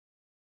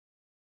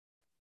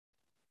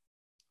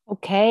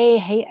Okay,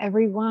 hey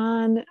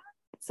everyone.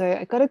 So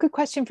I got a good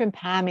question from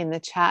Pam in the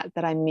chat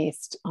that I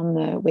missed on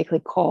the weekly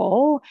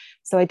call.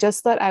 So I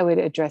just thought I would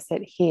address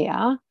it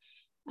here.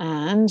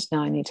 And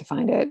now I need to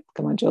find it.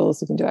 Come on,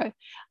 Jules, you can do it.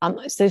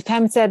 So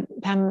Pam said,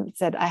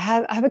 I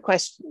have a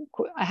question.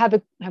 I have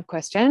a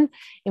question.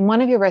 In one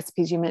of your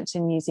recipes, you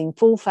mentioned using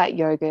full fat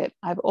yogurt.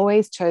 I've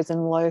always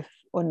chosen low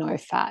or no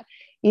fat.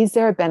 Is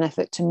there a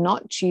benefit to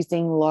not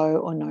choosing low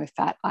or no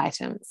fat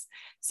items?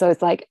 So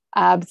it's like,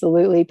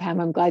 absolutely, Pam.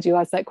 I'm glad you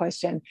asked that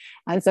question.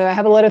 And so I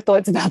have a lot of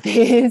thoughts about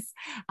this.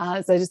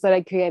 So I just thought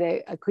I'd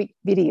create a quick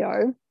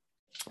video,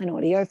 an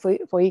audio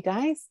for you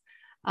guys.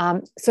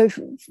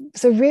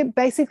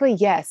 Basically,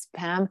 yes,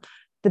 Pam,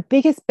 the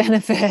biggest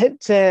benefit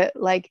to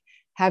like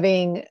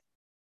having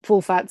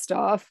full fat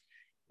stuff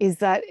is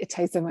that it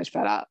tastes so much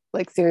better.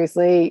 Like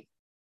seriously,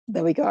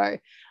 there we go.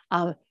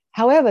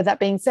 However, that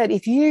being said,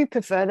 if you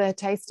prefer the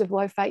taste of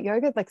low fat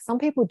yogurt, like some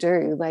people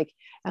do, like,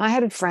 and I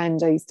had a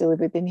friend I used to live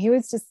with, and he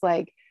was just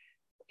like,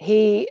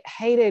 he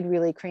hated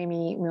really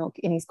creamy milk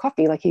in his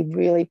coffee. Like he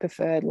really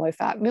preferred low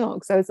fat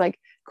milk. So it's like,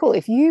 cool.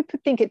 If you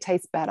think it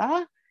tastes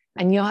better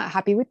and you're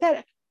happy with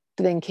that,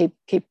 then keep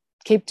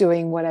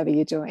doing whatever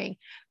you're doing.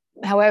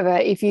 However,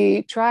 if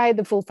you try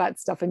the full fat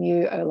stuff and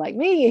you are like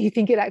me, you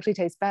think it actually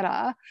tastes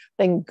better,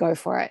 then go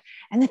for it.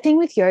 And the thing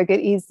with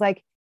yogurt is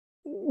like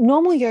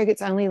normal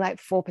yogurt's only like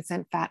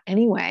 4% fat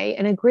anyway.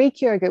 And a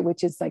Greek yogurt,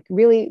 which is like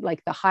really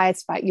like the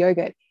highest fat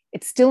yogurt,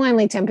 it's still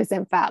only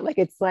 10% fat. Like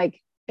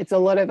it's a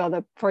lot of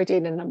other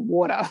protein and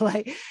water.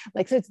 Like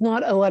so it's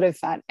not a lot of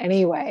fat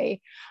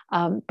anyway.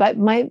 But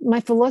my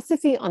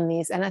philosophy on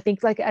this, and I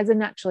think like as a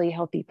naturally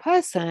healthy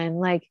person,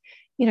 like,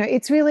 you know,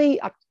 it's really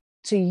up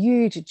to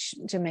you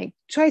to make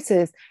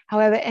choices.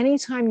 However,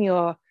 anytime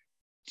you're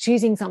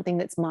choosing something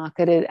that's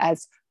marketed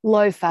as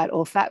low fat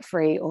or fat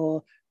free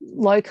or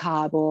low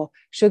carb or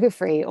sugar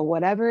free or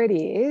whatever it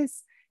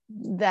is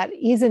that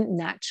isn't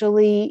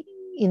naturally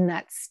in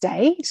that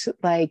state,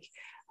 like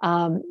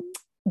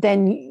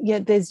then yeah,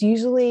 there's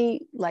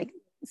usually like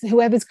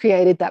whoever's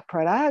created that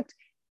product,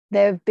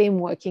 they've been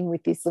working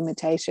with this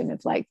limitation of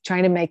like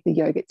trying to make the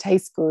yogurt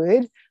taste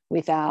good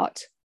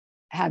without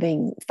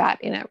having fat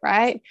in it,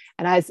 right?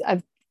 And as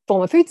a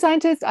former food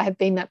scientist, I have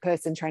been that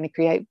person trying to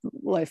create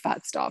low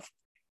fat stuff.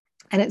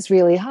 And it's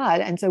really hard.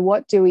 And so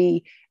what do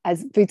we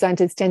as food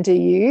scientists tend to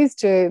use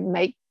to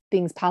make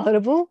things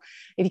palatable?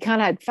 If you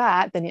can't add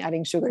fat, then you're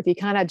adding sugar. If you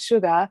can't add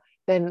sugar,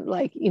 then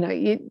like, you know,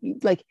 you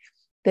like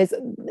there's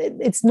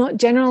it's not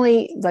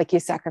generally like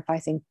you're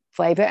sacrificing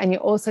flavor, and you're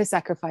also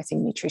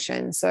sacrificing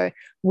nutrition. So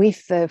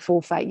with the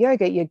full fat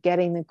yogurt, you're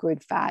getting the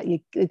good fat.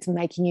 It's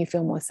making you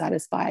feel more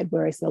satisfied.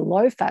 Whereas the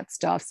low fat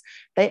stuffs,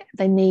 they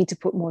need to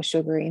put more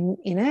sugar in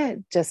it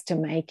just to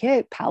make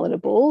it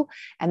palatable.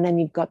 And then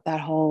you've got that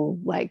whole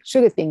like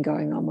sugar thing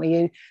going on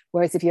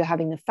whereas if you're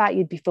having the fat,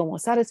 you'd feel more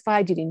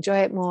satisfied, you'd enjoy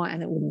it more,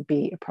 and it wouldn't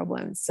be a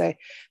problem. So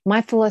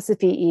my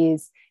philosophy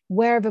is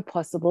wherever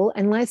possible,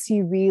 unless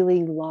you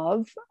really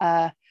love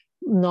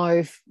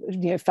no,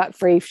 you know,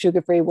 fat-free,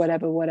 sugar-free,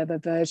 whatever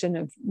version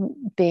of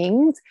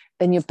things,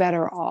 then you're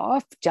better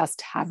off just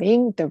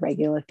having the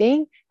regular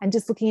thing and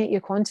just looking at your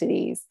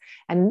quantities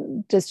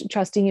and just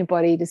trusting your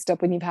body to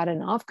stop when you've had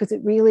enough, because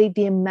it really,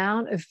 the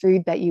amount of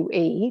food that you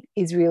eat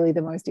is really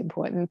the most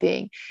important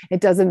thing.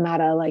 It doesn't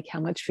matter like how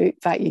much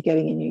fat you're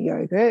getting in your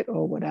yogurt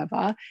or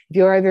whatever. If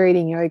you're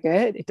overeating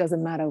yogurt, it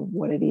doesn't matter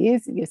what it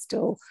is, you're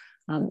still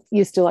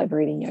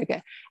overeating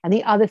yogurt. And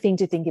the other thing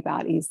to think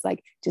about is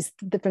like just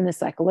from the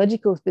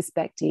psychological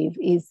perspective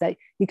is that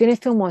you're going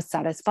to feel more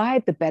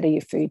satisfied the better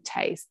your food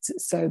tastes.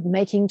 So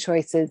making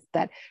choices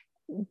that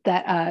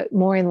are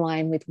more in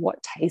line with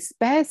what tastes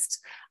best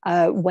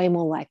are way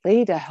more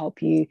likely to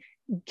help you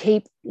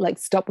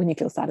stop when you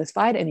feel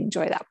satisfied and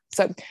enjoy that.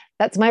 So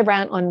that's my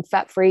rant on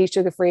fat-free,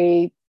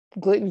 sugar-free,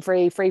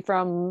 gluten-free, free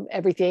from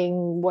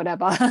everything,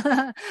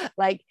 whatever.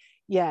 Like,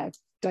 yeah,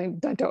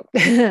 don't talk.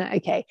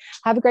 Okay.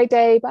 Have a great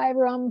day. Bye,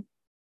 everyone.